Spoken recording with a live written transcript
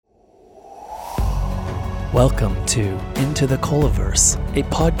Welcome to Into the COLAverse, a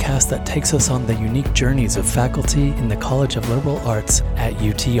podcast that takes us on the unique journeys of faculty in the College of Liberal Arts at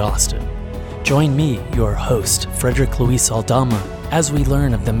UT Austin. Join me, your host, Frederick Luis Aldama, as we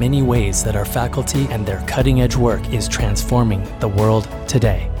learn of the many ways that our faculty and their cutting-edge work is transforming the world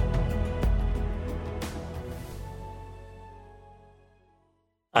today.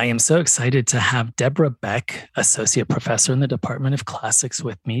 I am so excited to have Deborah Beck, Associate Professor in the Department of Classics,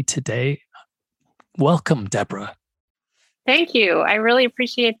 with me today. Welcome, Deborah. Thank you. I really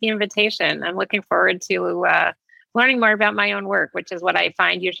appreciate the invitation. I'm looking forward to learning more about my own work, which is what I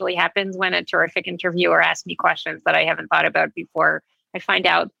find usually happens when a terrific interviewer asks me questions that I haven't thought about before. I find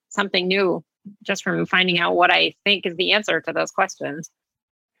out something new just from finding out what I think is the answer to those questions.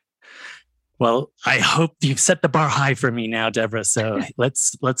 Well, I hope you've set the bar high for me now, Deborah. So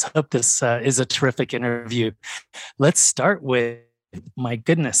let's hope this is a terrific interview. Let's start with, my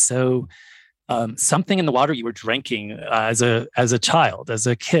goodness, so something in the water you were drinking as a child, as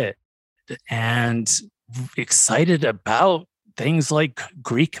a kid, and excited about things like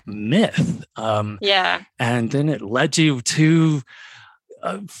Greek myth. Yeah. And then it led you to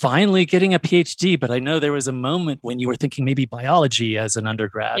finally getting a PhD. But I know there was a moment when you were thinking maybe biology as an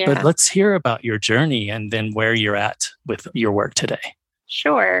undergrad. Yeah. But let's hear about your journey and then where you're at with your work today.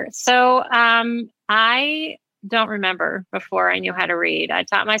 Sure. So I don't remember before I knew how to read. I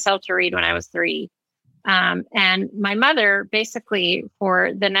taught myself to read when I was 3. And my mother basically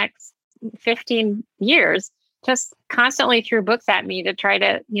for the next 15 years just constantly threw books at me to try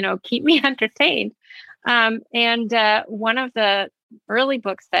to, keep me entertained. And one of the early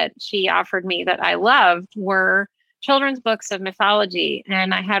books that she offered me that I loved were children's books of mythology.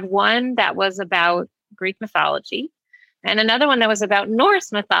 And I had one that was about Greek mythology and another one that was about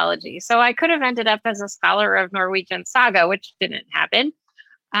Norse mythology. So I could have ended up as a scholar of Norwegian saga, which didn't happen.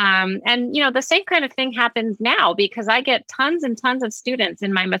 And, the same kind of thing happens now because I get tons and tons of students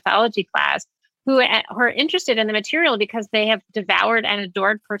in my mythology class who are interested in the material because they have devoured and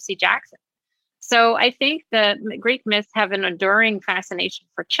adored Percy Jackson. So I think the Greek myths have an enduring fascination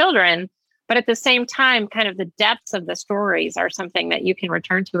for children, but at the same time, kind of the depths of the stories are something that you can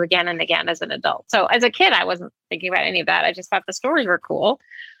return to again and again as an adult. So as a kid, I wasn't thinking about any of that. I just thought the stories were cool.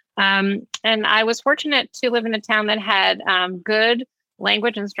 And I was fortunate to live in a town that had good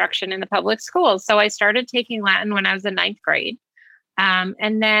language instruction in the public schools. So I started taking Latin when I was in 9th grade.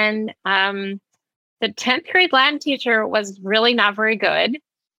 And then the 10th grade Latin teacher was really not very good.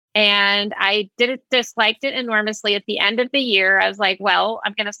 And I disliked it enormously. At the end of the year, I was like, well,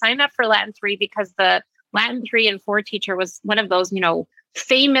 I'm going to sign up for Latin 3 because the Latin 3 and 4 teacher was one of those,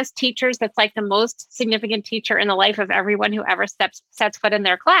 famous teachers that's like the most significant teacher in the life of everyone who ever sets foot in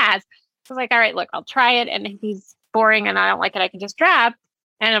their class. So I was like, all right, look, I'll try it. And if he's boring and I don't like it, I can just drop.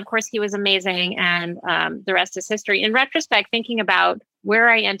 And of course, he was amazing. And the rest is history. In retrospect, thinking about where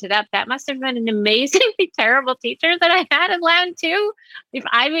I ended up, that must have been an amazingly terrible teacher that I had in Latin too. If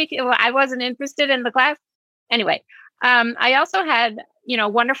I wasn't interested in the class. Anyway, I also had,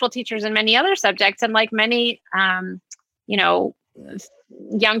 wonderful teachers in many other subjects. And like many,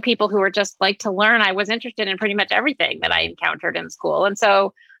 young people who were just like to learn, I was interested in pretty much everything that I encountered in school. And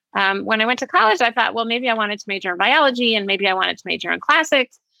so when I went to college, I thought, well, maybe I wanted to major in biology and maybe I wanted to major in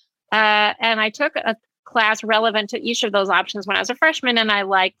classics. And I took a class relevant to each of those options when I was a freshman, and I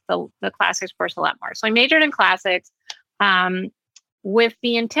liked the classics course a lot more. So I majored in classics with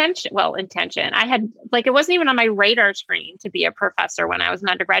the intention. I had it wasn't even on my radar screen to be a professor when I was an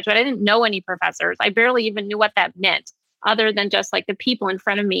undergraduate. I didn't know any professors. I barely even knew what that meant other than just like the people in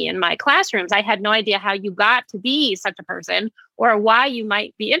front of me in my classrooms. I had no idea how you got to be such a person or why you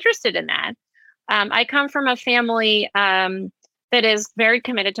might be interested in that. I come from a family that is very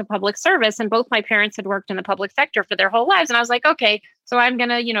committed to public service. And both my parents had worked in the public sector for their whole lives. And I was like, okay, so I'm going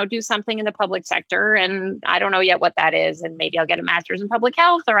to, do something in the public sector. And I don't know yet what that is. And maybe I'll get a master's in public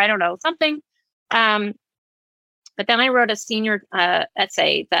health or I don't know, something. But then I wrote a senior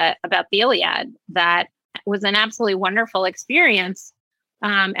essay about the Iliad that was an absolutely wonderful experience.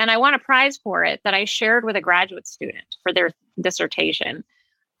 And I won a prize for it that I shared with a graduate student for their dissertation.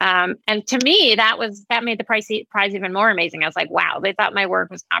 And to me, that made the prize even more amazing. I was like, wow, they thought my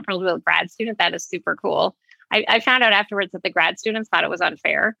work was comparable to a grad student. That is super cool. I found out afterwards that the grad students thought it was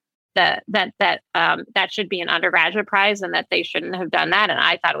unfair that should be an undergraduate prize and that they shouldn't have done that. And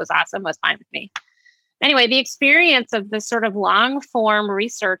I thought it was awesome. It was fine with me. Anyway, the experience of this sort of long form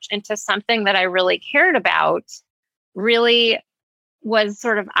research into something that I really cared about really was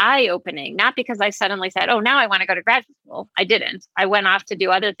sort of eye-opening, not because I suddenly said, oh, now I want to go to graduate school. I didn't. I went off to do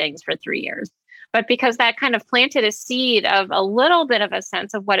other things for 3 years. But because that kind of planted a seed of a little bit of a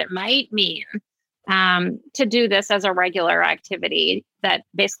sense of what it might mean to do this as a regular activity that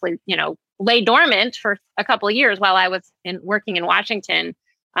basically, lay dormant for a couple of years while I was working in Washington,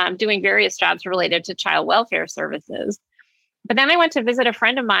 doing various jobs related to child welfare services. But then I went to visit a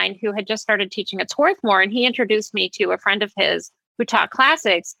friend of mine who had just started teaching at Swarthmore, and he introduced me to a friend of his who taught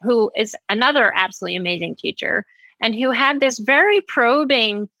classics, who is another absolutely amazing teacher, and who had this very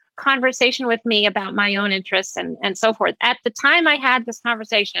probing conversation with me about my own interests and so forth. At the time I had this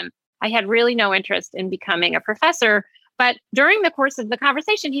conversation, I had really no interest in becoming a professor. But during the course of the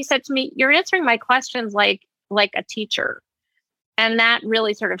conversation, he said to me, "You're answering my questions like a teacher." And that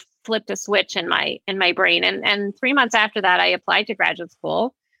really sort of flipped a switch in my brain. And 3 months after that, I applied to graduate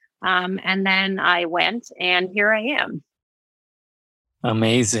school. And then I went, and here I am.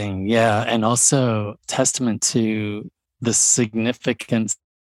 Amazing. Yeah. And also testament to the significance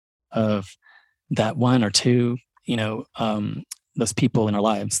of that one or two, those people in our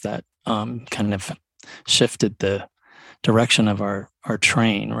lives that kind of shifted the direction of our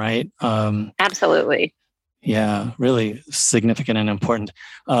train, right? Absolutely. Yeah, really significant and important.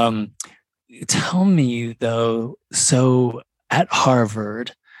 Tell me though, so at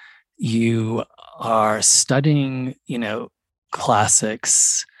Harvard, you are studying,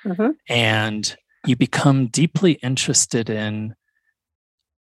 classics, and you become deeply interested in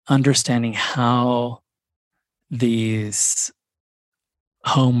understanding how these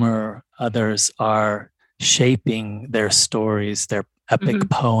Homer, others are shaping their stories, their epic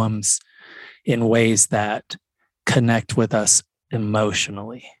poems in ways that connect with us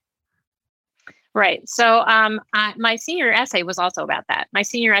emotionally. Right. So my senior essay was also about that. My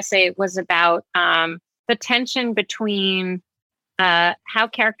senior essay was about the tension between how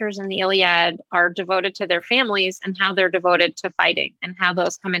characters in the Iliad are devoted to their families and how they're devoted to fighting, and how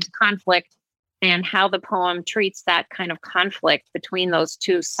those come into conflict, and how the poem treats that kind of conflict between those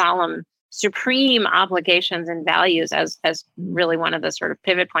two solemn, supreme obligations and values as really one of the sort of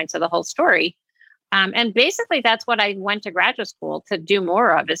pivot points of the whole story. And basically, that's what I went to graduate school to do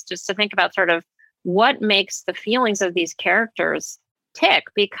more of, is just to think about sort of what makes the feelings of these characters tick.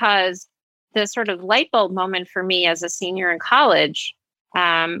 Because the sort of light bulb moment for me as a senior in college,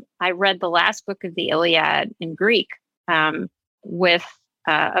 I read the last book of the Iliad in Greek with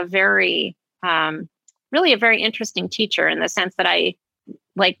a very, really a very interesting teacher, in the sense that I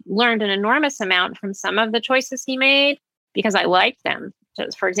learned an enormous amount from some of the choices he made because I liked them. So,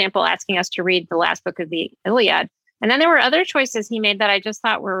 for example, asking us to read the last book of the Iliad. And then there were other choices he made that I just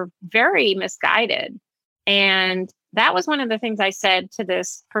thought were very misguided. And that was one of the things I said to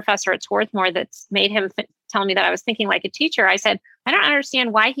this professor at Swarthmore that's made him tell me that I was thinking like a teacher. I said, I don't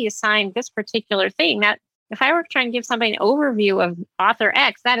understand why he assigned this particular thing. That if I were trying to give somebody an overview of author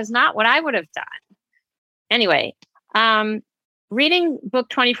X, that is not what I would have done. Anyway, reading book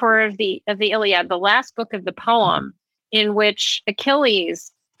 24 of the Iliad, the last book of the poem, in which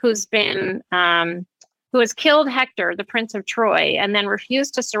Achilles, who has killed Hector, the prince of Troy, and then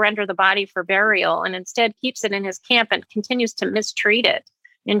refused to surrender the body for burial, and instead keeps it in his camp and continues to mistreat it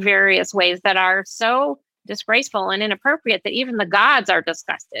in various ways that are so disgraceful and inappropriate that even the gods are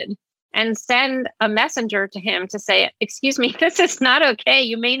disgusted and send a messenger to him to say, "Excuse me, this is not okay.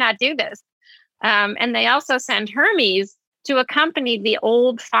 You may not do this." And they also send Hermes to accompany the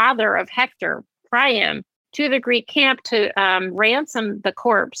old father of Hector, Priam, to the Greek camp to ransom the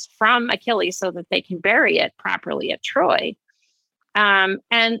corpse from Achilles so that they can bury it properly at Troy.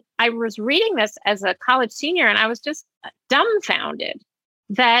 And I was reading this as a college senior, and I was just dumbfounded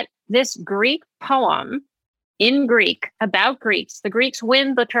that this Greek poem in Greek about Greeks, the Greeks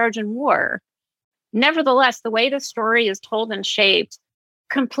win the Trojan War. Nevertheless, the way the story is told and shaped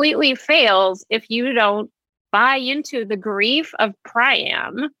completely fails if you don't buy into the grief of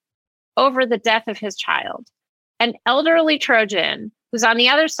Priam over the death of his child. An elderly Trojan who's on the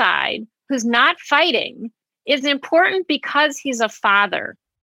other side, who's not fighting, is important because he's a father,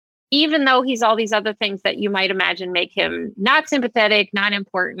 even though he's all these other things that you might imagine make him not sympathetic, not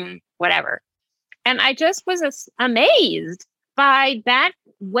important, whatever. And I just was amazed by that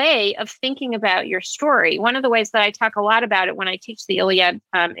way of thinking about your story. One of the ways that I talk a lot about it when I teach the Iliad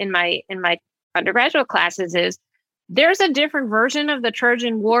in my undergraduate classes is there's a different version of the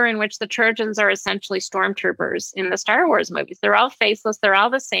Trojan War in which the Trojans are essentially stormtroopers in the Star Wars movies. They're all faceless. They're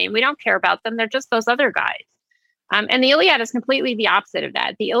all the same. We don't care about them. They're just those other guys. And the Iliad is completely the opposite of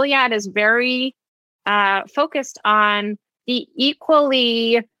that. The Iliad is very focused on the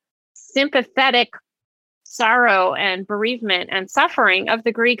equally sympathetic sorrow and bereavement and suffering of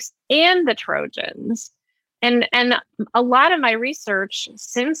the Greeks and the Trojans. And a lot of my research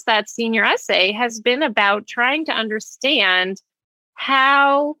since that senior essay has been about trying to understand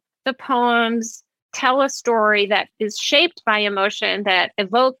how the poems tell a story that is shaped by emotion, that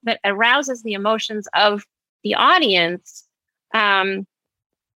arouses the emotions of the audience. And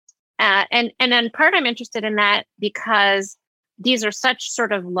in part, I'm interested in that because these are such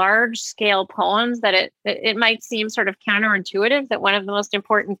sort of large scale poems that it might seem sort of counterintuitive that one of the most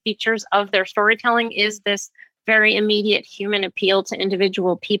important features of their storytelling is this very immediate human appeal to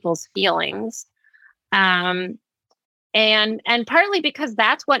individual people's feelings. And partly because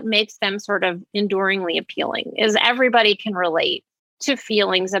that's what makes them sort of enduringly appealing, is everybody can relate to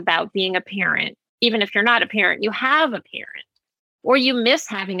feelings about being a parent. Even if you're not a parent, you have a parent, or you miss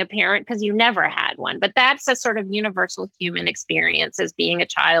having a parent because you never had one. But that's a sort of universal human experience as being a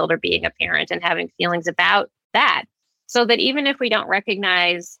child or being a parent and having feelings about that. So that even if we don't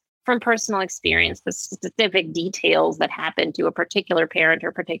recognize from personal experience the specific details that happen to a particular parent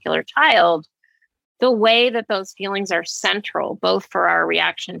or particular child, the way that those feelings are central, both for our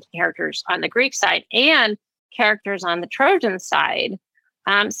reaction to characters on the Greek side and characters on the Trojan side,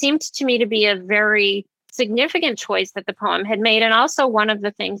 seemed to me to be a very significant choice that the poem had made, and also one of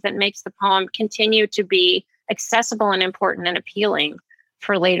the things that makes the poem continue to be accessible and important and appealing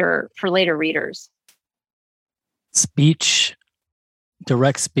for later readers. Speech,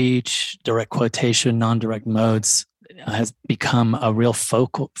 direct quotation, non-direct modes has become a real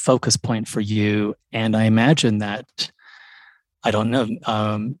focus point for you. And I imagine that, I don't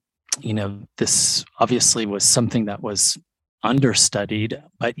know, this obviously was something that was understudied,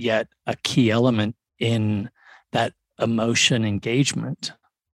 but yet a key element in that emotion engagement.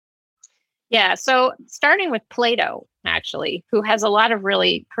 Yeah, so starting with Plato, actually, who has a lot of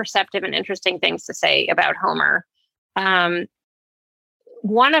really perceptive and interesting things to say about Homer.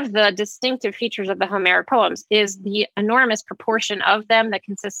 One of the distinctive features of the Homeric poems is the enormous proportion of them that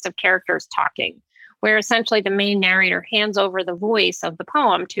consists of characters talking, where essentially the main narrator hands over the voice of the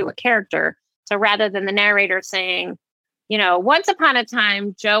poem to a character. So rather than the narrator saying, once upon a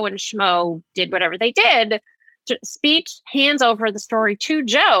time, Joe and Schmo did whatever they did, speech hands over the story to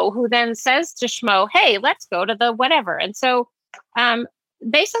Joe, who then says to Schmo, hey, let's go to the whatever. And so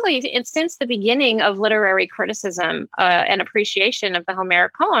basically, it's since the beginning of literary criticism and appreciation of the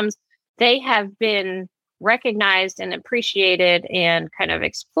Homeric poems, they have been recognized and appreciated and kind of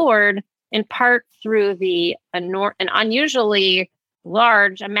explored in part through an unusually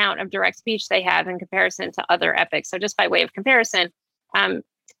large amount of direct speech they have in comparison to other epics. So just by way of comparison,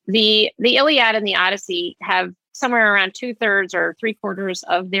 the Iliad and the Odyssey have somewhere around 2/3 or 3/4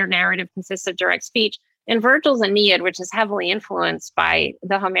 of their narrative consists of direct speech. In Virgil's Aeneid, which is heavily influenced by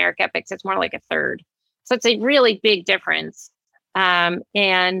the Homeric epics, it's more like 1/3. So it's a really big difference. And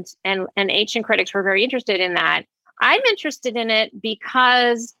ancient critics were very interested in that. I'm interested in it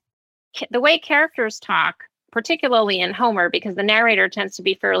because the way characters talk, particularly in Homer, because the narrator tends to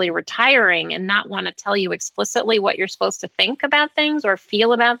be fairly retiring and not want to tell you explicitly what you're supposed to think about things or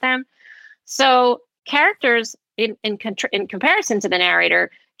feel about them. So characters, in comparison to the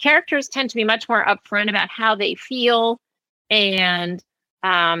narrator, characters tend to be much more upfront about how they feel, and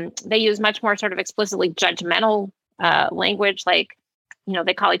they use much more sort of explicitly judgmental language, like,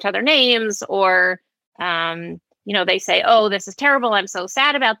 they call each other names, or, they say, oh, this is terrible, I'm so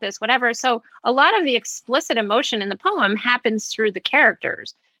sad about this, whatever. So a lot of the explicit emotion in the poem happens through the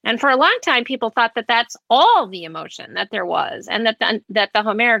characters. And for a long time, people thought that that's all the emotion that there was, and that the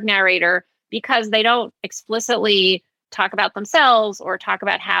Homeric narrator, because they don't explicitly talk about themselves or talk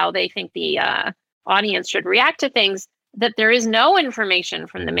about how they think the audience should react to things, that there is no information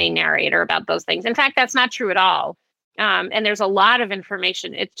from the main narrator about those things. In fact, that's not true at all. And there's a lot of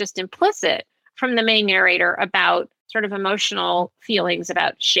information. It's just implicit from the main narrator about sort of emotional feelings,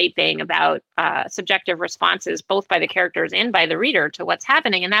 about shaping, about subjective responses, both by the characters and by the reader to what's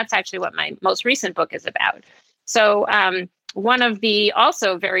happening. And that's actually what my most recent book is about. So one of the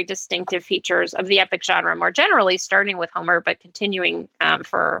also very distinctive features of the epic genre more generally, starting with Homer, but continuing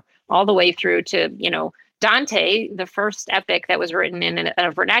for all the way through to, Dante, the first epic that was written in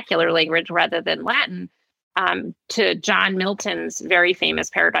a vernacular language rather than Latin, to John Milton's very famous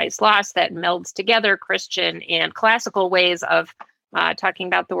Paradise Lost that melds together Christian and classical ways of talking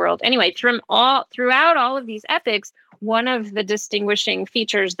about the world. Anyway, throughout all of these epics, one of the distinguishing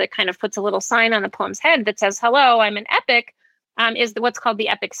features that kind of puts a little sign on the poem's head that says, hello, I'm an epic, is what's called the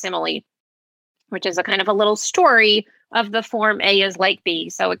epic simile, which is a kind of a little story of the form A is like B.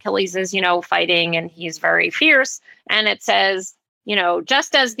 So Achilles is, fighting and he's very fierce. And it says,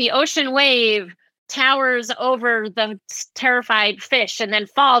 just as the ocean wave towers over the terrified fish and then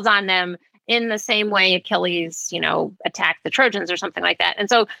falls on them, in the same way Achilles, attacked the Trojans or something like that. And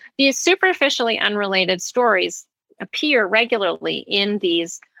so these superficially unrelated stories appear regularly in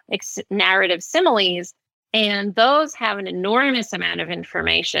these narrative similes. And those have an enormous amount of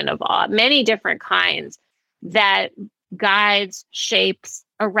information of many different kinds that guides, shapes,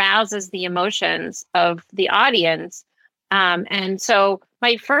 arouses the emotions of the audience. And so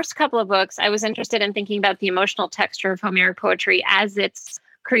my first couple of books, I was interested in thinking about the emotional texture of Homeric poetry as it's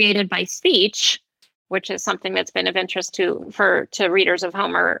created by speech, which is something that's been of interest to readers of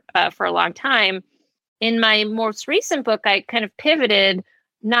Homer for a long time. In my most recent book, I kind of pivoted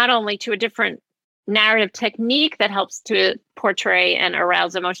not only to a different narrative technique that helps to portray and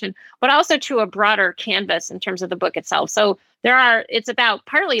arouse emotion, but also to a broader canvas in terms of the book itself. So it's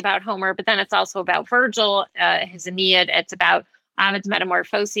partly about Homer, but then it's also about Virgil, his Aeneid. It's about Ovid's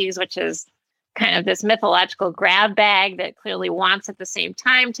Metamorphoses, which is kind of this mythological grab bag that clearly wants at the same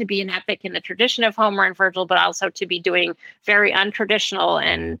time to be an epic in the tradition of Homer and Virgil, but also to be doing very untraditional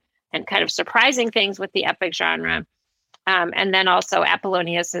and kind of surprising things with the epic genre. And then also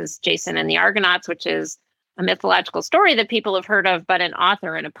Apollonius's Jason and the Argonauts, which is a mythological story that people have heard of, but an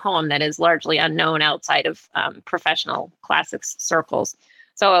author in a poem that is largely unknown outside of professional classics circles.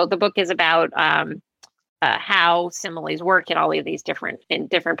 So the book is about how similes work in all of these different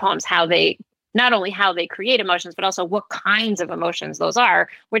poems, not only how they create emotions, but also what kinds of emotions those are,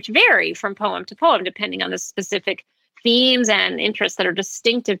 which vary from poem to poem, depending on the specific themes and interests that are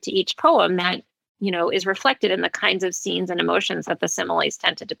distinctive to each poem that is reflected in the kinds of scenes and emotions that the similes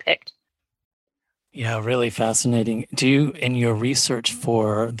tend to depict. Yeah, really fascinating. Do you, in your research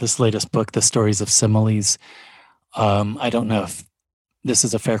for this latest book, The Stories of Similes, I don't know if this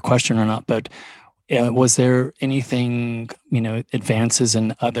is a fair question or not, but was there anything, advances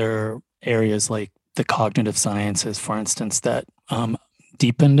in other areas like the cognitive sciences, for instance, that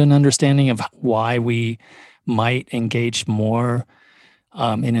deepened an understanding of why we might engage more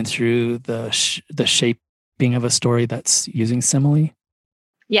in and through the shaping of a story that's using simile?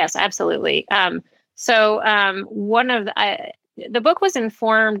 Yes, absolutely. So one of the book was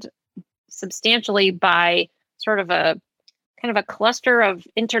informed substantially by sort of a kind of a cluster of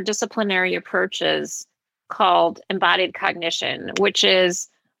interdisciplinary approaches called embodied cognition, which is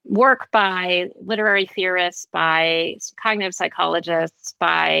work by literary theorists, by cognitive psychologists,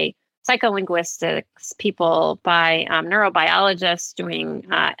 by psycholinguistics people, by neurobiologists doing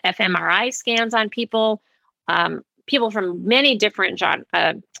fMRI scans on people, people from many different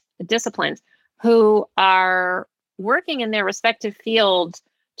disciplines who are working in their respective fields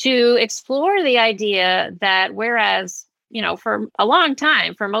to explore the idea that whereas, for a long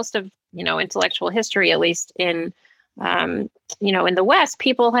time, for most of, intellectual history, at least in, in the West,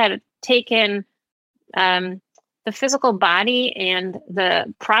 people had taken the physical body and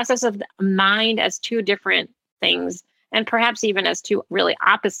the process of the mind as two different things, and perhaps even as two really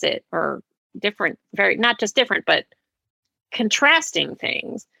opposite or different, not just different, but contrasting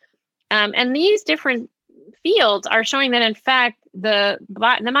things. And these different fields are showing that, in fact, the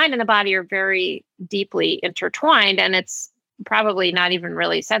mind and the body are very deeply intertwined, and it's probably not even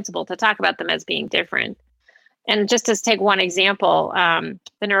really sensible to talk about them as being different. And just to take one example,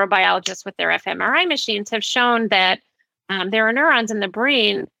 the neurobiologists with their fMRI machines have shown that there are neurons in the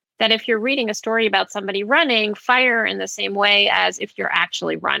brain that if you're reading a story about somebody running, fire in the same way as if you're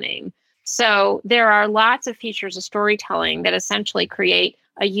actually running. So there are lots of features of storytelling that essentially create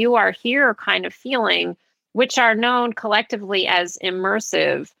a you are here kind of feeling, which are known collectively as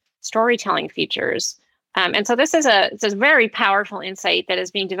immersive storytelling features. And so this is it's a very powerful insight that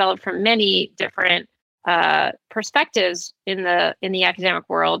is being developed from many different perspectives in the academic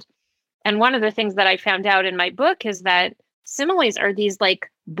world. And one of the things that I found out in my book is that similes are these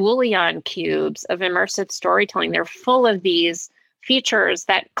like Boolean cubes of immersive storytelling. They're full of these features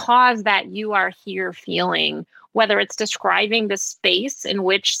that cause that you are here feeling, whether it's describing the space in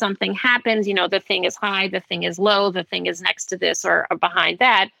which something happens, the thing is high, the thing is low, the thing is next to this or behind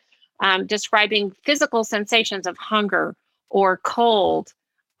that, describing physical sensations of hunger or cold,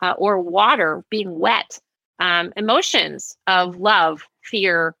 or water being wet, emotions of love,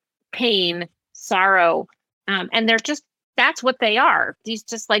 fear, pain, sorrow. And that's what they are. These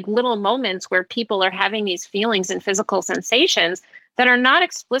just like little moments where people are having these feelings and physical sensations that are not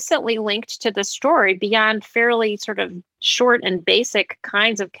explicitly linked to the story beyond fairly sort of short and basic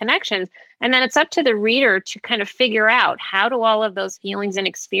kinds of connections. And then it's up to the reader to kind of figure out how do all of those feelings and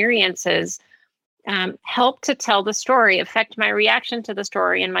experiences help to tell the story, affect my reaction to the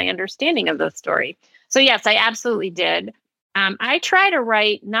story and my understanding of the story. So yes, I absolutely did. I try to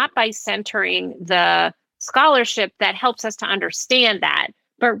write not by centering the scholarship that helps us to understand that,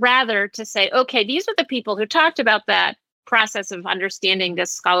 but rather to say, okay, these are the people who talked about that process of understanding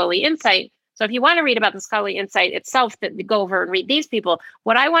this scholarly insight. So if you want to read about the scholarly insight itself, that go over and read these people.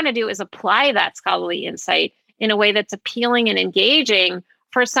 What I want to do is apply that scholarly insight in a way that's appealing and engaging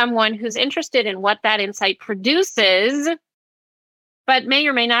for someone who's interested in what that insight produces, but may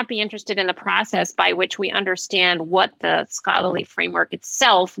or may not be interested in the process by which we understand what the scholarly framework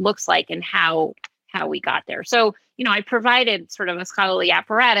itself looks like and how we got there. So, I provided sort of a scholarly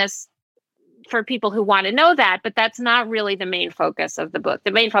apparatus for people who want to know that, but that's not really the main focus of the book.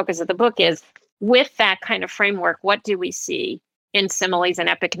 The main focus of the book is, with that kind of framework, what do we see in similes and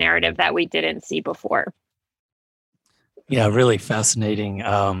epic narrative that we didn't see before? Yeah, really fascinating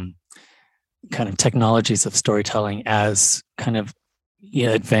kind of technologies of storytelling as kind of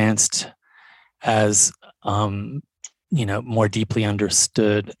advanced as more deeply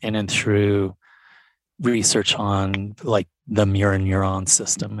understood in and through research on like the mirror neuron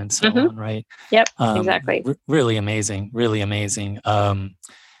system and so on, right? Yep, exactly. Really amazing. Thank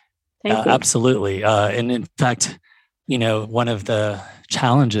you. Absolutely. And in fact, one of the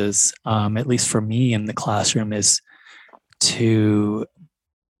challenges, at least for me in the classroom, is to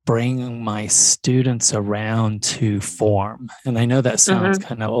bring my students around to form. And I know that sounds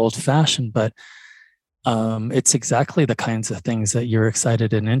kind of old-fashioned, but it's exactly the kinds of things that you're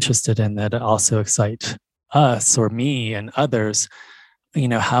excited and interested in that also excite us or me and others.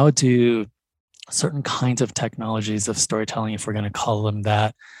 How do certain kinds of technologies of storytelling, if we're going to call them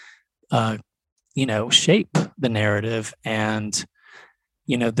that, shape the narrative? And,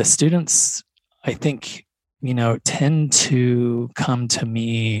 the students, I think, tend to come to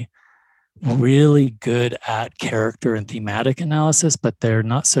me really good at character and thematic analysis, but they're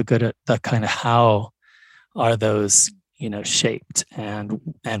not so good at the kind of how are those, shaped and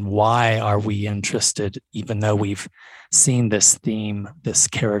why are we interested, even though we've seen this theme, this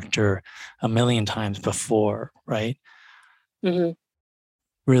character a million times before, right? Mm-hmm.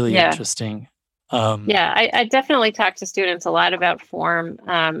 Really interesting. I definitely talk to students a lot about form.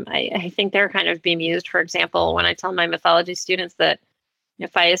 I think they're kind of bemused, for example, when I tell my mythology students that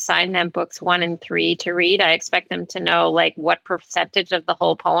if I assign them books 1 and 3 to read, I expect them to know like what percentage of the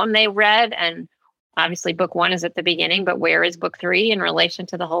whole poem they read. And obviously book 1 is at the beginning, but where is book 3 in relation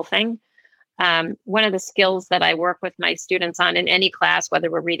to the whole thing? One of the skills that I work with my students on in any class, whether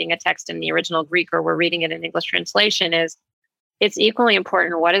we're reading a text in the original Greek or we're reading it in English translation, is it's equally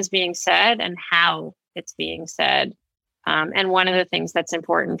important what is being said and how it's being said. And one of the things that's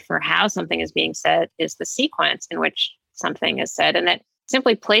important for how something is being said is the sequence in which something is said, and that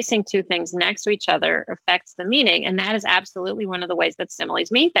simply placing two things next to each other affects the meaning. And that is absolutely one of the ways that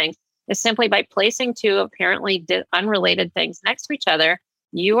similes mean things, is simply by placing two apparently unrelated things next to each other,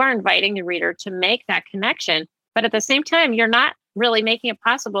 you are inviting the reader to make that connection. But at the same time, you're not really making it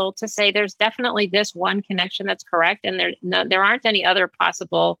possible to say there's definitely this one connection that's correct, and there aren't any other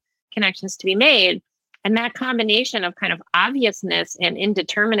possible connections to be made. And that combination of kind of obviousness and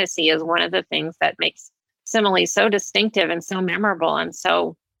indeterminacy is one of the things that makes similes so distinctive and so memorable and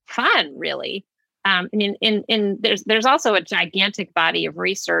so fun, really. There's also a gigantic body of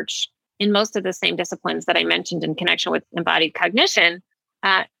research in most of the same disciplines that I mentioned in connection with embodied cognition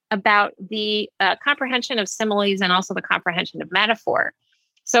about the comprehension of similes and also the comprehension of metaphor.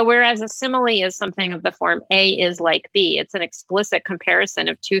 So whereas a simile is something of the form A is like B, it's an explicit comparison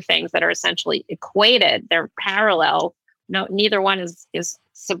of two things that are essentially equated. They're parallel. No, neither one is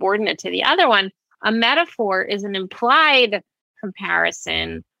subordinate to the other one. A metaphor is an implied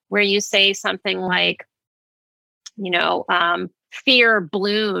comparison where you say something like, fear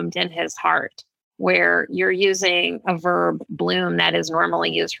bloomed in his heart, where you're using a verb bloom that is normally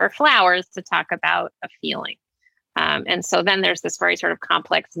used for flowers to talk about a feeling. And so then there's this very sort of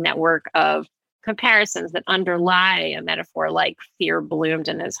complex network of comparisons that underlie a metaphor like fear bloomed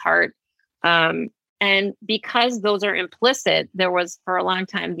in his heart. And because those are implicit, there was for a long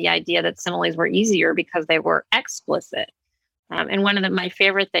time the idea that similes were easier because they were explicit. And one of my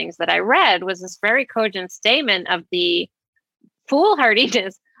favorite things that I read was this very cogent statement of the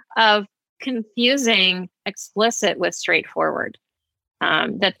foolhardiness of confusing explicit with straightforward.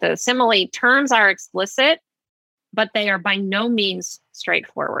 That the simile terms are explicit, but they are by no means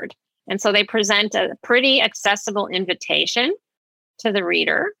straightforward. And so they present a pretty accessible invitation to the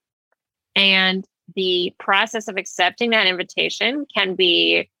reader. And the process of accepting that invitation can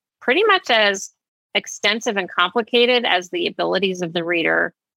be pretty much as extensive and complicated as the abilities of the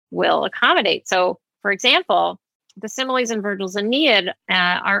reader will accommodate. So, for example, the similes in Virgil's Aeneid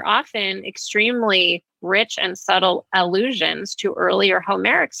are often extremely rich and subtle allusions to earlier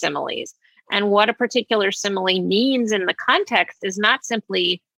Homeric similes. And what a particular simile means in the context is not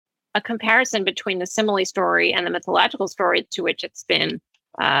simply a comparison between the simile story and the mythological story to which it's been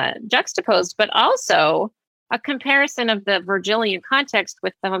juxtaposed, but also a comparison of the Virgilian context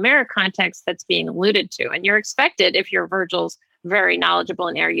with the Homeric context that's being alluded to. And you're expected, if you're Virgil's very knowledgeable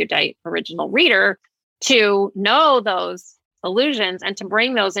and erudite original reader, to know those allusions and to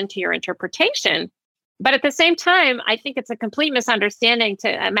bring those into your interpretation. But at the same time, I think it's a complete misunderstanding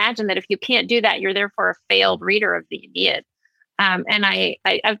to imagine that if you can't do that, you're therefore a failed reader of the Aeneid. And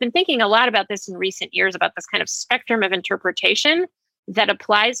I've been thinking a lot about this in recent years, about this kind of spectrum of interpretation that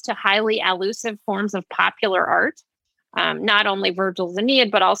applies to highly allusive forms of popular art, not only Virgil's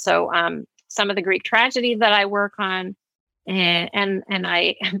Aeneid, but also some of the Greek tragedy that I work on. And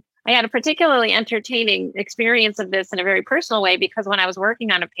I had a particularly entertaining experience of this in a very personal way, because when I was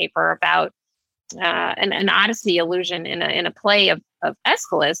working on a paper about an Odyssey allusion in a play of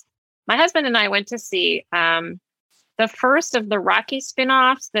Aeschylus, my husband and I went to see the first of the Rocky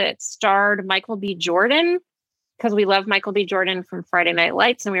spinoffs that starred Michael B. Jordan, because we love Michael B. Jordan from Friday Night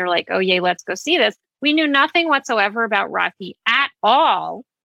Lights. And we were like, oh, yay, let's go see this. We knew nothing whatsoever about Rocky at all.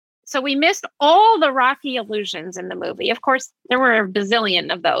 So we missed all the Rocky allusions in the movie. Of course, there were a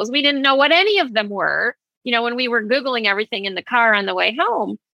bazillion of those. We didn't know what any of them were, when we were Googling everything in the car on the way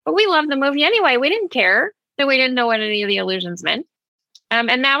home. But we loved the movie anyway. We didn't care that we didn't know what any of the allusions meant.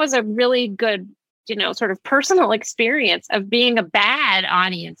 And that was a really good, sort of personal experience of being a bad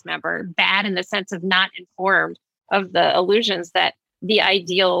audience member, bad in the sense of not informed of the allusions that the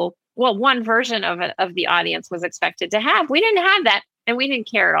ideal, one version of the audience was expected to have. We didn't have that, and we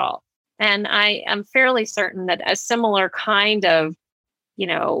didn't care at all. And I am fairly certain that a similar kind of,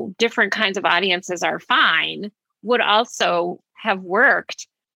 different kinds of audiences are fine would also have worked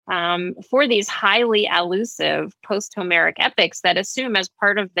for these highly allusive post-Homeric epics that assume as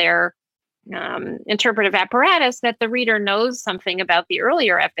part of their interpretive apparatus that the reader knows something about the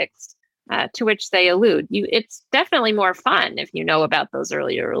earlier epics to which they allude. It's definitely more fun if you know about those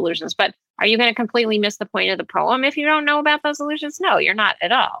earlier allusions, but are you going to completely miss the point of the poem if you don't know about those allusions? No, you're not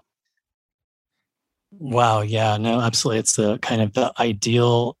at all. Wow. Yeah, no, absolutely. It's the kind of the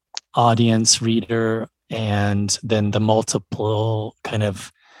ideal audience reader, and then the multiple kind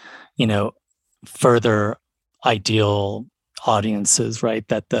of, further ideal audiences, right?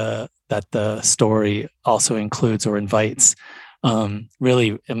 That the story also includes or invites.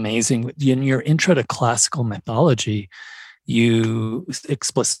 Really amazing. In your intro to classical mythology, you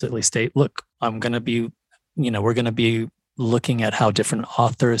explicitly state, look, we're going to be looking at how different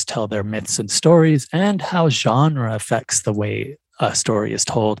authors tell their myths and stories, and how genre affects the way a story is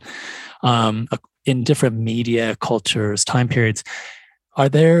told in different media, cultures, time periods. Are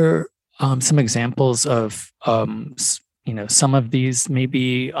there some examples of some of these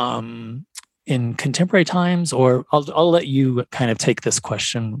maybe in contemporary times, or I'll let you kind of take this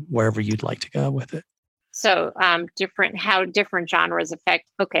question wherever you'd like to go with it. So how different genres affect.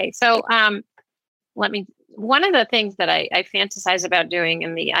 Okay. So one of the things that I fantasize about doing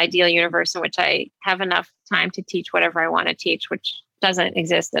in the ideal universe in which I have enough time to teach whatever I want to teach, which doesn't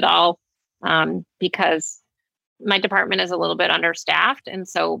exist at all, because my department is a little bit understaffed. And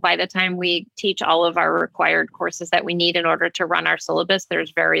so by the time we teach all of our required courses that we need in order to run our syllabus,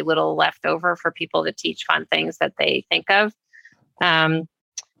 there's very little left over for people to teach fun things that they think of.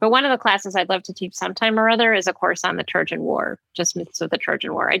 But one of the classes I'd love to teach sometime or other is a course on the Trojan War, just myths of the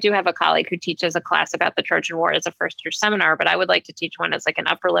Trojan War. I do have a colleague who teaches a class about the Trojan War as a first-year seminar, but I would like to teach one as like an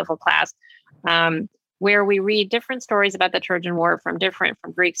upper-level class where we read different stories about the Trojan War from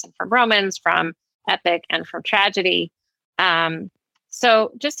Greeks and from Romans, from epic and from tragedy.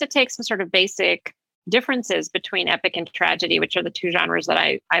 So just to take some sort of basic differences between epic and tragedy, which are the two genres that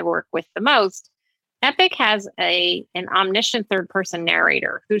I work with the most. Epic has an omniscient third-person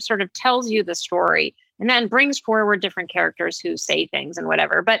narrator who sort of tells you the story and then brings forward different characters who say things and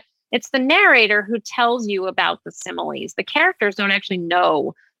whatever. But it's the narrator who tells you about the similes. The characters don't actually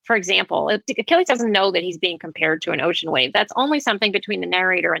know. For example, Achilles doesn't know that he's being compared to an ocean wave. That's only something between the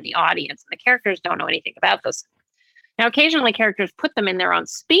narrator and the audience. And the characters don't know anything about those. Now, occasionally characters put them in their own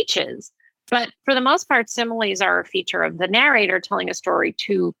speeches, but for the most part, similes are a feature of the narrator telling a story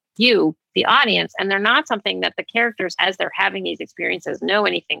to you, the audience, and they're not something that the characters, as they're having these experiences, know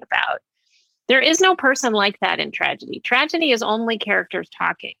anything about. There is no person like that in tragedy. Tragedy is only characters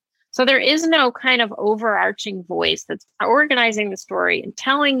talking. So there is no kind of overarching voice that's organizing the story and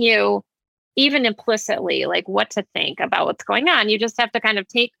telling you, even implicitly, like what to think about what's going on. You just have to kind of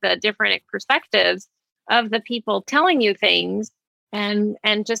take the different perspectives of the people telling you things and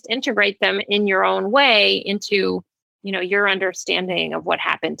just integrate them in your own way into your understanding of what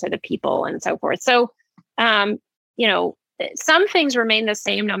happened to the people and so forth. So, some things remain the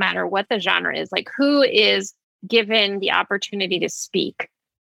same no matter what the genre is, like who is given the opportunity to speak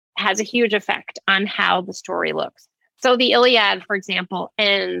has a huge effect on how the story looks. So the Iliad, for example,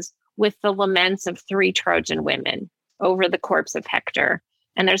 ends with the laments of 3 Trojan women over the corpse of Hector.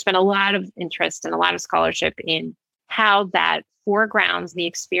 And there's been a lot of interest and a lot of scholarship in how that foregrounds the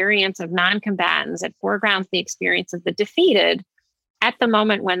experience of non-combatants, it foregrounds the experience of the defeated at the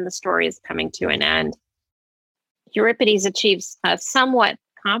moment when the story is coming to an end. Euripides achieves a somewhat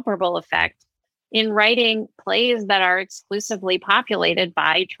comparable effect in writing plays that are exclusively populated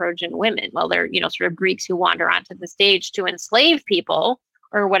by Trojan women. Well, they're, sort of Greeks who wander onto the stage to enslave people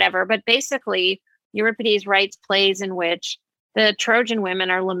or whatever. But basically, Euripides writes plays in which the Trojan women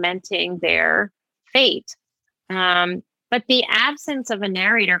are lamenting their fate. But the absence of a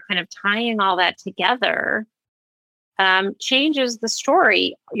narrator kind of tying all that together changes the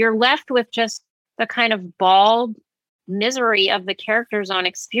story. You're left with just the kind of bald misery of the characters' own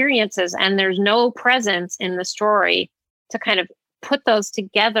experiences, and there's no presence in the story to kind of put those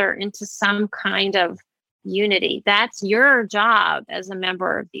together into some kind of unity. That's your job as a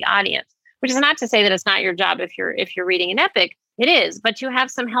member of the audience, which is not to say that it's not your job if you're reading an epic. It is, but you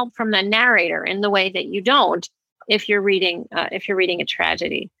have some help from the narrator in the way that you don't if you're reading a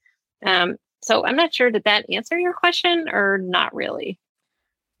tragedy. So I'm not sure, did that answer your question or not really?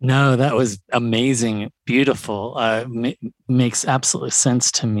 No, that was amazing, beautiful. Makes absolute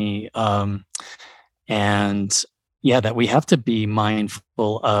sense to me. And yeah, that we have to be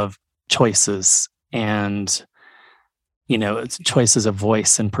mindful of choices and, choices of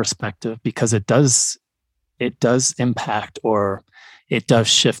voice and perspective, because it does impact, or it does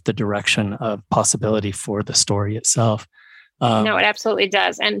shift the direction of possibility for the story itself. No, it absolutely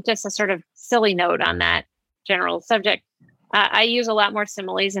does. And just a sort of silly note on that general subject, I use a lot more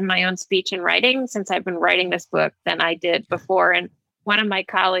similes in my own speech and writing since I've been writing this book than I did before. And one of my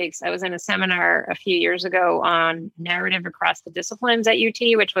colleagues, I was in a seminar a few years ago on narrative across the disciplines at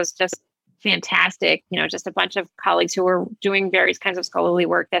UT, which was just fantastic. Just a bunch of colleagues who were doing various kinds of scholarly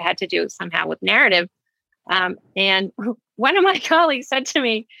work that had to do somehow with narrative. And one of my colleagues said to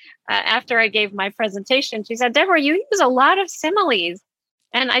me after I gave my presentation, she said, "Deborah, you use a lot of similes."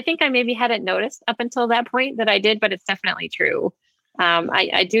 And I think I maybe hadn't noticed up until that point that I did, but it's definitely true.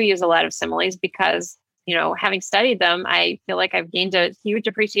 I do use a lot of similes because, having studied them, I feel like I've gained a huge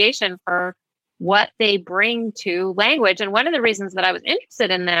appreciation for what they bring to language. And one of the reasons that I was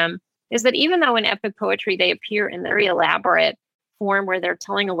interested in them is that even though in epic poetry, they appear in very elaborate form where they're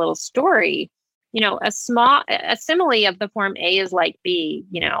telling a little story, a simile of the form A is like B,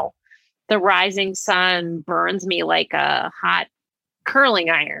 the rising sun burns me like a hot curling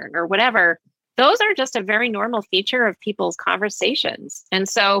iron or whatever. Those are just a very normal feature of people's conversations. And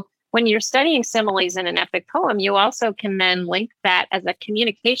so when you're studying similes in an epic poem, you also can then link that as a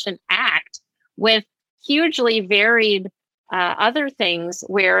communication act with hugely varied other things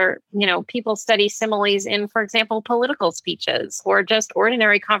where, people study similes in, for example, political speeches or just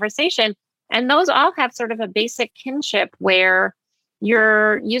ordinary conversation. And those all have sort of a basic kinship where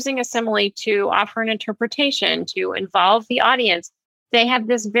you're using a simile to offer an interpretation, to involve the audience. They have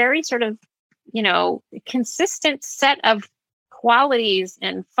this very sort of, consistent set of qualities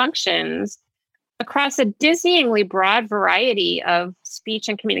and functions across a dizzyingly broad variety of speech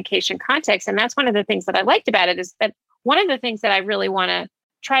and communication contexts. And that's one of the things that I liked about it, is that one of the things that I really want to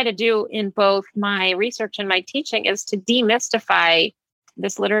try to do in both my research and my teaching is to demystify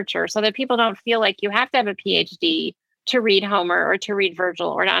this literature so that people don't feel like you have to have a PhD to read Homer or to read Virgil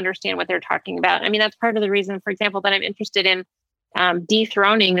or to understand what they're talking about. I mean, that's part of the reason, for example, that I'm interested in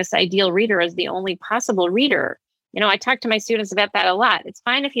dethroning this ideal reader as the only possible reader. I talk to my students about that a lot. It's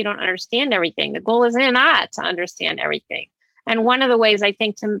fine if you don't understand everything. The goal is not to understand everything. And one of the ways I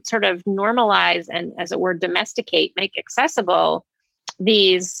think to sort of normalize and, as it were, domesticate, make accessible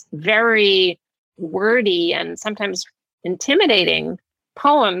these very wordy and sometimes intimidating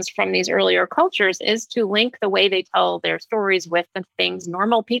poems from these earlier cultures is to link the way they tell their stories with the things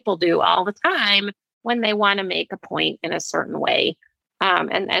normal people do all the time when they want to make a point in a certain way.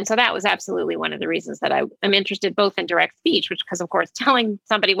 And so that was absolutely one of the reasons that I am interested both in direct speech, which, because of course, telling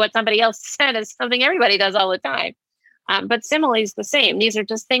somebody what somebody else said is something everybody does all the time. But similes the same. These are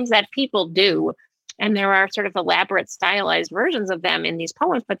just things that people do. And there are sort of elaborate stylized versions of them in these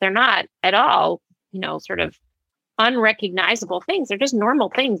poems, but they're not at all, sort of unrecognizable things. They're just normal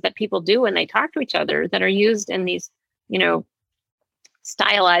things that people do when they talk to each other that are used in these,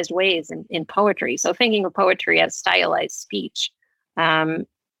 stylized ways in poetry. So thinking of poetry as stylized speech can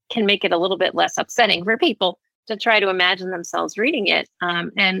make it a little bit less upsetting for people to try to imagine themselves reading it.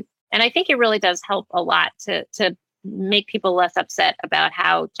 And I think it really does help a lot to make people less upset about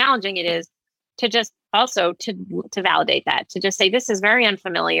how challenging it is to just also to validate that, to just say, this is very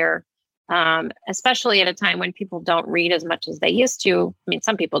unfamiliar, especially at a time when people don't read as much as they used to. I mean,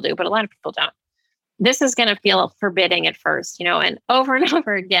 some people do, but a lot of people don't. This is going to feel forbidding at first, and over and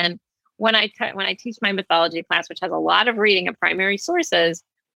over again, when I teach my mythology class, which has a lot of reading of primary sources,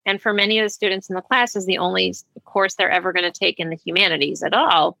 and for many of the students in the class is the only course they're ever going to take in the humanities at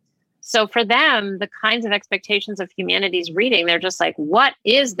all. So for them, the kinds of expectations of humanities reading, they're just like, what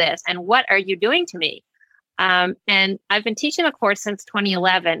is this? And what are you doing to me? And I've been teaching the course since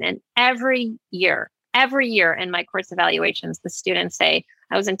 2011. And every year in my course evaluations, the students say,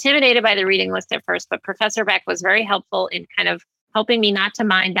 I was intimidated by the reading list at first, but Professor Beck was very helpful in kind of helping me not to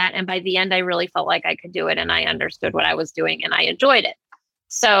mind that. And by the end, I really felt like I could do it and I understood what I was doing and I enjoyed it.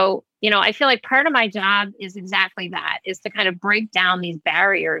 So, I feel like part of my job is exactly that, is to kind of break down these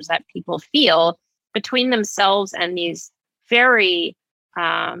barriers that people feel between themselves and these very,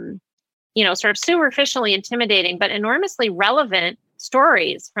 sort of superficially intimidating, but enormously relevant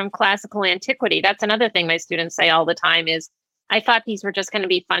stories from classical antiquity. That's another thing my students say all the time is, I thought these were just going to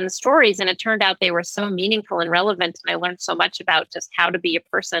be fun stories. And it turned out they were so meaningful and relevant. And I learned so much about just how to be a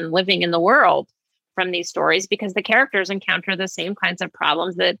person living in the world from these stories, because the characters encounter the same kinds of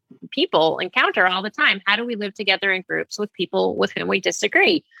problems that people encounter all the time. How do we live together in groups with people with whom we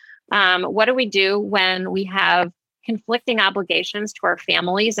disagree? What do we do when we have conflicting obligations to our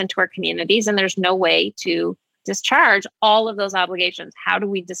families and to our communities, and there's no way to discharge all of those obligations? How do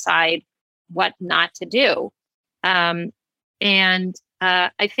we decide what not to do? I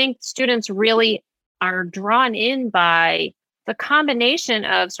think students really are drawn in by the combination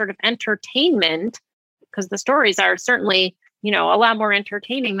of sort of entertainment, because the stories are certainly, a lot more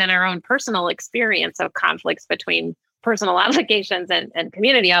entertaining than our own personal experience of conflicts between personal obligations and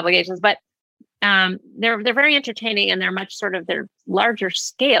community obligations. But they're very entertaining, and they're they're larger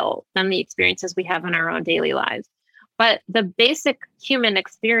scale than the experiences we have in our own daily lives. But the basic human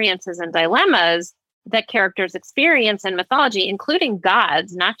experiences and dilemmas that characters experience in mythology, including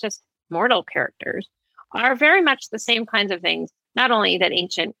gods, not just mortal characters, are very much the same kinds of things, not only that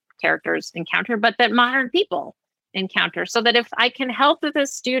ancient characters encounter, but that modern people encounter. So that if I can help the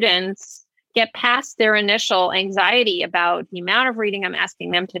students get past their initial anxiety about the amount of reading I'm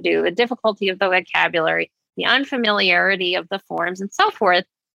asking them to do, the difficulty of the vocabulary, the unfamiliarity of the forms, and so forth,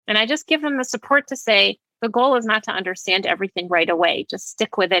 and I just give them the support to say, the goal is not to understand everything right away. Just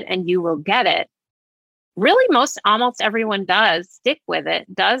stick with it and you will get it. Really, almost everyone does stick with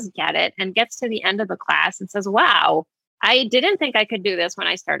it, does get it, and gets to the end of the class and says, wow, I didn't think I could do this when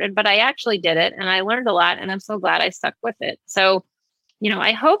I started, but I actually did it and I learned a lot and I'm so glad I stuck with it. So,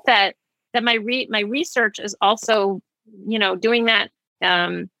 I hope that my research is also, doing that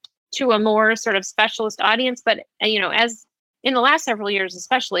to a more sort of specialist audience. But, as in the last several years,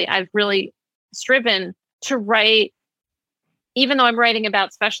 especially, I've really striven to write, even though I'm writing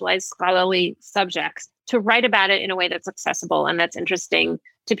about specialized scholarly subjects, to write about it in a way that's accessible and that's interesting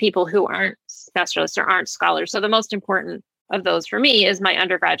to people who aren't specialists or aren't scholars. So the most important of those for me is my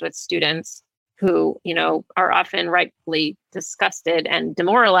undergraduate students who, are often rightfully disgusted and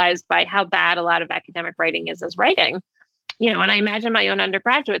demoralized by how bad a lot of academic writing is as writing. And I imagine my own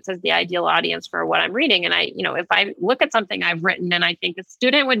undergraduates as the ideal audience for what I'm reading. And if I look at something I've written and I think a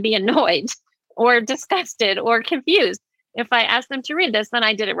student would be annoyed or disgusted or confused, if I ask them to read this, then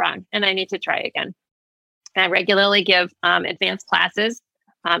I did it wrong and I need to try again. I regularly give advanced classes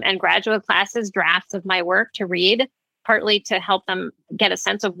and graduate classes drafts of my work to read, partly to help them get a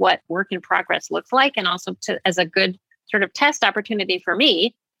sense of what work in progress looks like, and also as a good sort of test opportunity for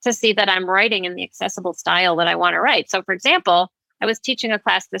me to see that I'm writing in the accessible style that I want to write. So, for example, I was teaching a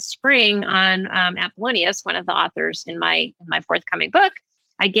class this spring on Apollonius, one of the authors in my forthcoming book.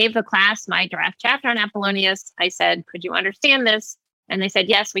 I gave the class my draft chapter on Apollonius. I said, could you understand this? And they said,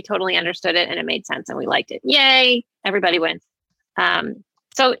 yes, we totally understood it and it made sense and we liked it. Yay, everybody wins.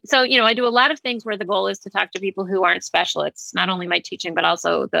 So I do a lot of things where the goal is to talk to people who aren't specialists, not only my teaching, but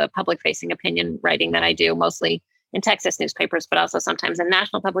also the public facing opinion writing that I do, mostly in Texas newspapers, but also sometimes in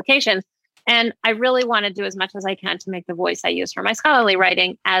national publications. And I really want to do as much as I can to make the voice I use for my scholarly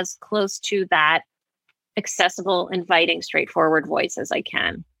writing as close to that accessible, inviting, straightforward voice as I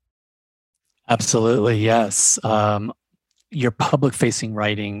can. Absolutely, yes. Your public-facing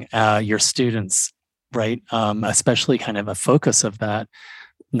writing, your students, right? Especially kind of a focus of that.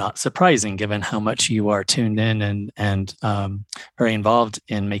 Not surprising, given how much you are tuned in and very involved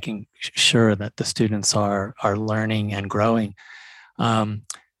in making sure that the students are learning and growing.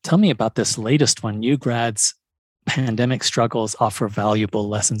 Tell me about this latest one. New grads, pandemic struggles offer valuable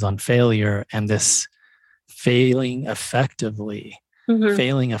lessons on failure, and this failing effectively. Mm-hmm.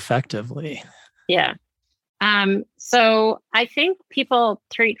 Failing effectively. Yeah. So I think people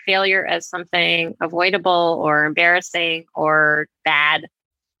treat failure as something avoidable or embarrassing or bad.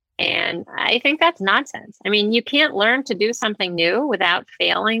 And I think that's nonsense. I mean, you can't learn to do something new without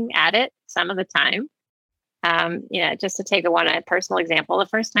failing at it some of the time. Just to take a personal example, the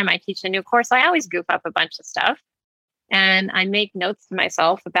first time I teach a new course, I always goof up a bunch of stuff. And I make notes to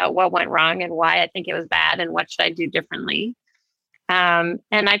myself about what went wrong and why I think it was bad and what should I do differently. And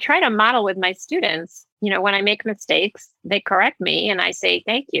I try to model with my students, when I make mistakes, they correct me and I say,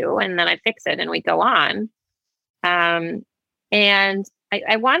 thank you. And then I fix it and we go on. And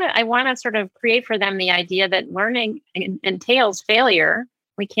I want to sort of create for them the idea that learning entails failure.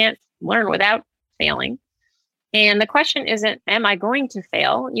 We can't learn without failing. And the question isn't, am I going to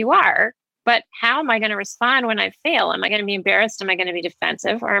fail? You are. But how am I going to respond when I fail? Am I going to be embarrassed? Am I going to be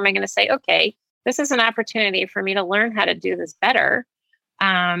defensive? Or am I going to say, okay, this is an opportunity for me to learn how to do this better?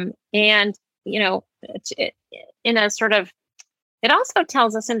 In a sort of, it also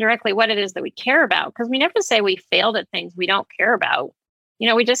tells us indirectly what it is that we care about, because we never say we failed at things we don't care about.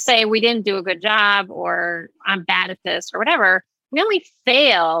 We just say we didn't do a good job or I'm bad at this or whatever. We only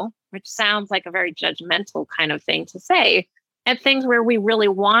fail, which sounds like a very judgmental kind of thing to say, at things where we really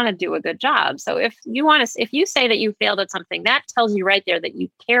want to do a good job. So if you say that you failed at something, that tells you right there that you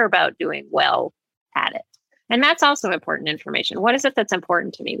care about doing well at it. And that's also important information. What is it that's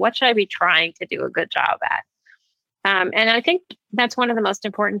important to me? What should I be trying to do a good job at? And I think that's one of the most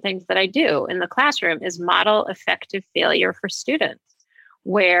important things that I do in the classroom is model effective failure for students,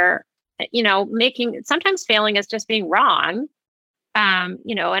 where, sometimes failing is just being wrong.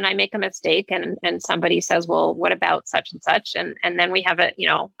 And I make a mistake and somebody says, well, what about such and such? And then we have I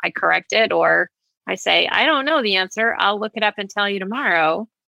correct it, or I say, I don't know the answer. I'll look it up and tell you tomorrow.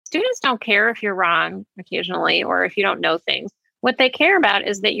 Students don't care if you're wrong occasionally, or if you don't know things. What they care about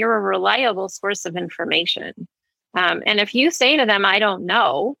is that you're a reliable source of information. And if you say to them, I don't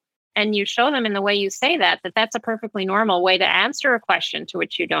know, and you show them in the way you say that that's a perfectly normal way to answer a question to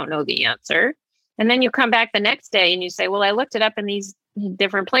which you don't know the answer. And then you come back the next day and you say, well, I looked it up in these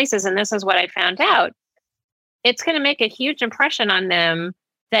different places and this is what I found out. It's going to make a huge impression on them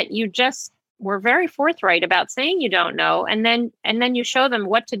that you just were very forthright about saying you don't know. And then you show them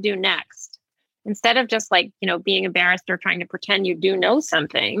what to do next. Instead of just being embarrassed or trying to pretend you do know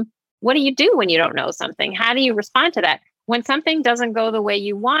something. What do you do when you don't know something? How do you respond to that? When something doesn't go the way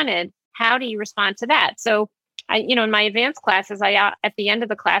you wanted, how do you respond to that? So in my advanced classes, at the end of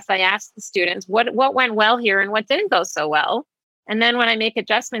the class, I ask the students what went well here and what didn't go so well. And then when I make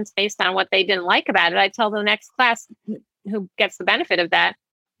adjustments based on what they didn't like about it, I tell the next class who gets the benefit of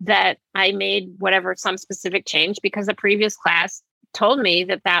that I made some specific change because the previous class told me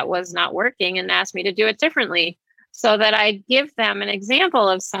that was not working and asked me to do it differently, so that I give them an example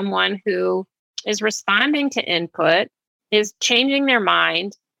of someone who is responding to input, is changing their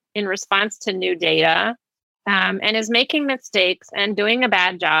mind in response to new data, and is making mistakes and doing a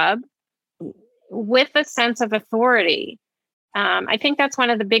bad job with a sense of authority. I think that's one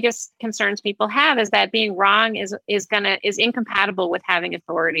of the biggest concerns people have, is that being wrong is incompatible with having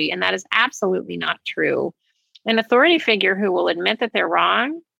authority. And that is absolutely not true. An authority figure who will admit that they're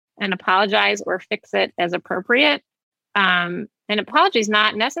wrong and apologize or fix it as appropriate. An apology is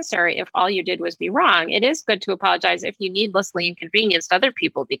not necessary if all you did was be wrong. It is good to apologize if you needlessly inconvenienced other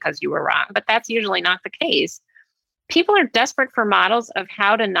people because you were wrong, but that's usually not the case. People are desperate for models of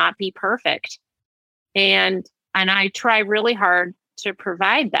how to not be perfect. And I try really hard to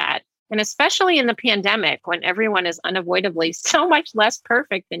provide that. And especially in the pandemic, when everyone is unavoidably so much less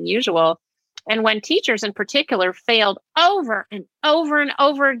perfect than usual, and when teachers in particular failed over and over and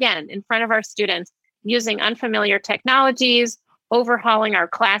over again in front of our students using unfamiliar technologies, overhauling our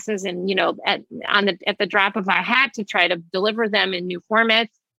classes and, at the drop of our hat to try to deliver them in new formats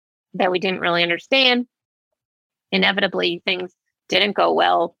that we didn't really understand. Inevitably, things didn't go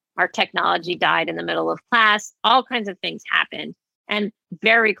well. Our technology died in the middle of class. All kinds of things happened. And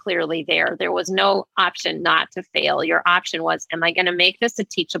very clearly there was no option not to fail. Your option was, am I going to make this a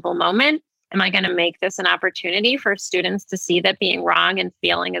teachable moment? Am I going to make this an opportunity for students to see that being wrong and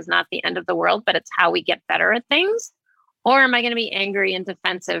failing is not the end of the world, but it's how we get better at things? Or am I going to be angry and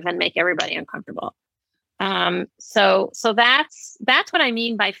defensive and make everybody uncomfortable? So that's what I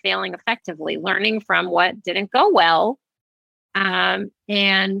mean by failing effectively, learning from what didn't go well, and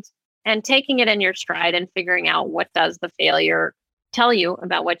taking it in your stride and figuring out what does the failure tell you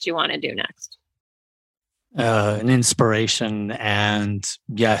about what you want to do next. An inspiration, and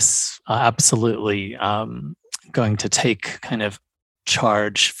yes, absolutely going to take kind of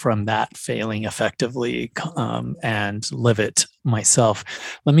charge from that failing effectively and live it myself.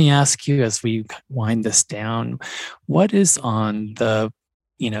 Let me ask you, as we wind this down, what is on the,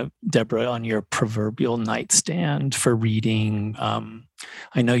 Deborah, on your proverbial nightstand for reading?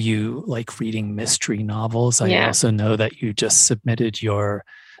 I know you like reading mystery novels. I also know that you just submitted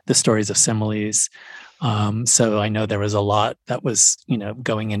the Stories of Similes. So I know there was a lot that was,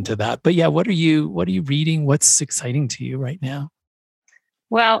 going into that. But yeah, what are you reading? What's exciting to you right now?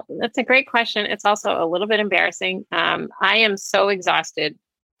 Well, that's a great question. It's also a little bit embarrassing. I am so exhausted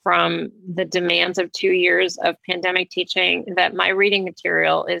from the demands of 2 years of pandemic teaching that my reading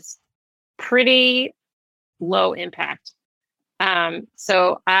material is pretty low impact.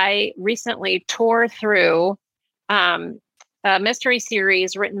 So I recently tore through a mystery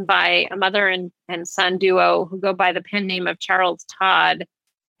series written by a mother and son duo who go by the pen name of Charles Todd.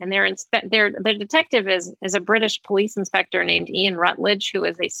 And their detective is a British police inspector named Ian Rutledge, who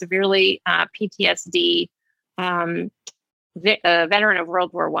is a severely PTSD veteran of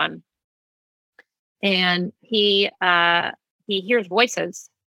World War I. And he hears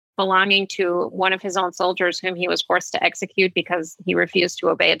voices belonging to one of his own soldiers whom he was forced to execute because he refused to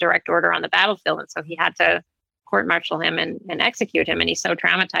obey a direct order on the battlefield. And so he had to court-martial him and execute him. And he's so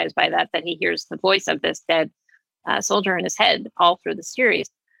traumatized by that he hears the voice of this dead soldier in his head all through the series.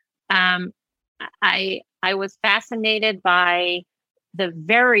 I was fascinated by the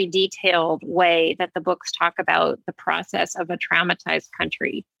very detailed way that the books talk about the process of a traumatized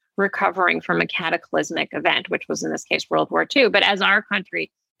country recovering from a cataclysmic event, which was in this case World War II. But as our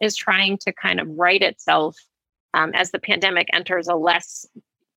country is trying to kind of right itself as the pandemic enters a less,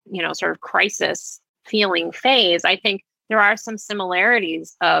 sort of crisis feeling phase, I think there are some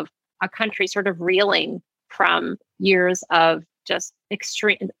similarities of a country sort of reeling from years of just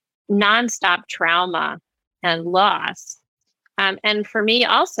extreme nonstop trauma and loss. And for me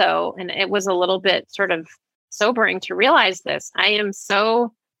also, and it was a little bit sort of sobering to realize this, I am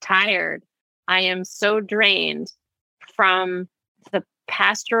so tired. I am so drained from the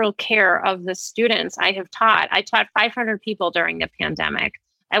pastoral care of the students I have taught. I taught 500 people during the pandemic.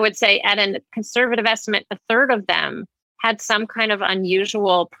 I would say at a conservative estimate, a third of them had some kind of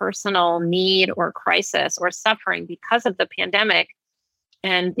unusual personal need or crisis or suffering because of the pandemic.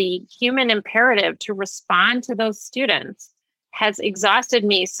 And the human imperative to respond to those students has exhausted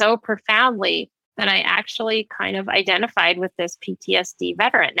me so profoundly that I actually kind of identified with this PTSD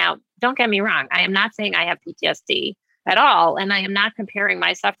veteran. Now, don't get me wrong. I am not saying I have PTSD at all. And I am not comparing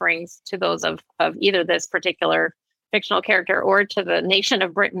my sufferings to those of either this particular fictional character or to the nation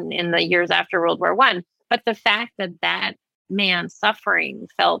of Britain in the years after World War I. But the fact that man's suffering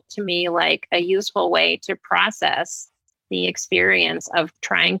felt to me like a useful way to process the experience of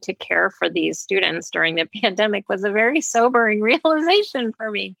trying to care for these students during the pandemic was a very sobering realization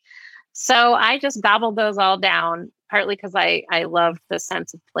for me. So I just gobbled those all down, partly because I love the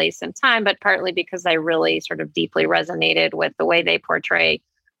sense of place and time, but partly because I really sort of deeply resonated with the way they portray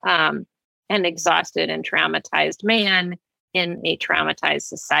an exhausted and traumatized man in a traumatized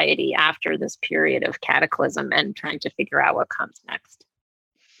society after this period of cataclysm and trying to figure out what comes next.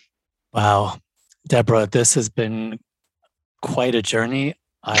 Wow. Deborah, this has been quite a journey.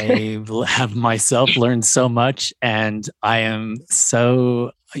 I have myself learned so much, and I am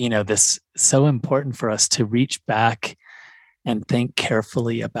so, this so important for us to reach back and think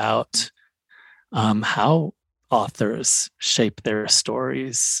carefully about how authors shape their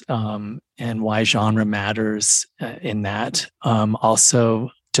stories and why genre matters in that.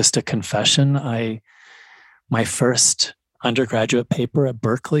 Also, just a confession, my first undergraduate paper at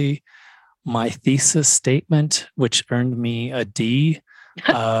Berkeley, my thesis statement, which earned me a D,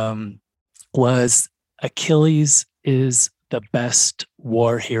 was Achilles is the best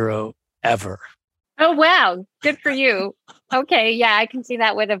war hero ever. Oh, wow. Good for you. Okay. Yeah, I can see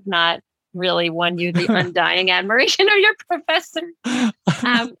that would have not really won you the undying admiration of your professor.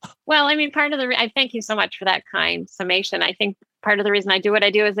 Well, I mean, I thank you so much for that kind summation. I think part of the reason I do what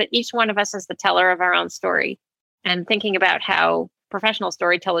I do is that each one of us is the teller of our own story, and thinking about how professional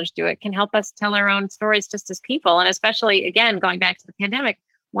storytellers do it can help us tell our own stories just as people. And especially, again, going back to the pandemic,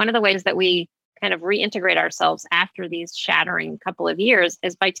 one of the ways that we kind of reintegrate ourselves after these shattering couple of years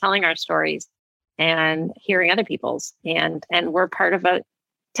is by telling our stories and hearing other people's. And we're part of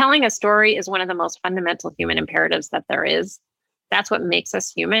telling a story is one of the most fundamental human imperatives that there is. That's what makes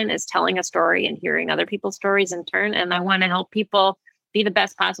us human, is telling a story and hearing other people's stories in turn. And I want to help people be the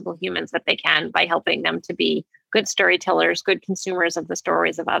best possible humans that they can by helping them to be good storytellers, good consumers of the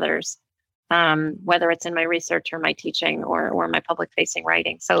stories of others, whether it's in my research or my teaching or my public-facing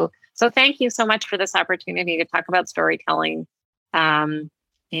writing. So thank you so much for this opportunity to talk about storytelling. And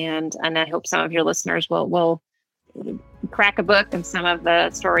I hope some of your listeners will crack a book in some of the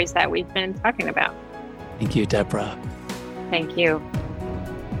stories that we've been talking about. Thank you, Deborah. Thank you.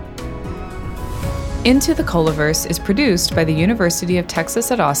 Into the COLAverse is produced by the University of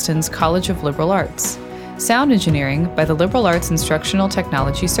Texas at Austin's College of Liberal Arts. Sound engineering by the Liberal Arts Instructional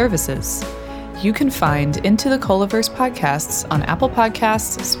Technology Services. You can find Into the COLAverse podcasts on Apple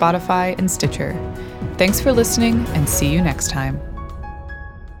Podcasts, Spotify, and Stitcher. Thanks for listening, and see you next time.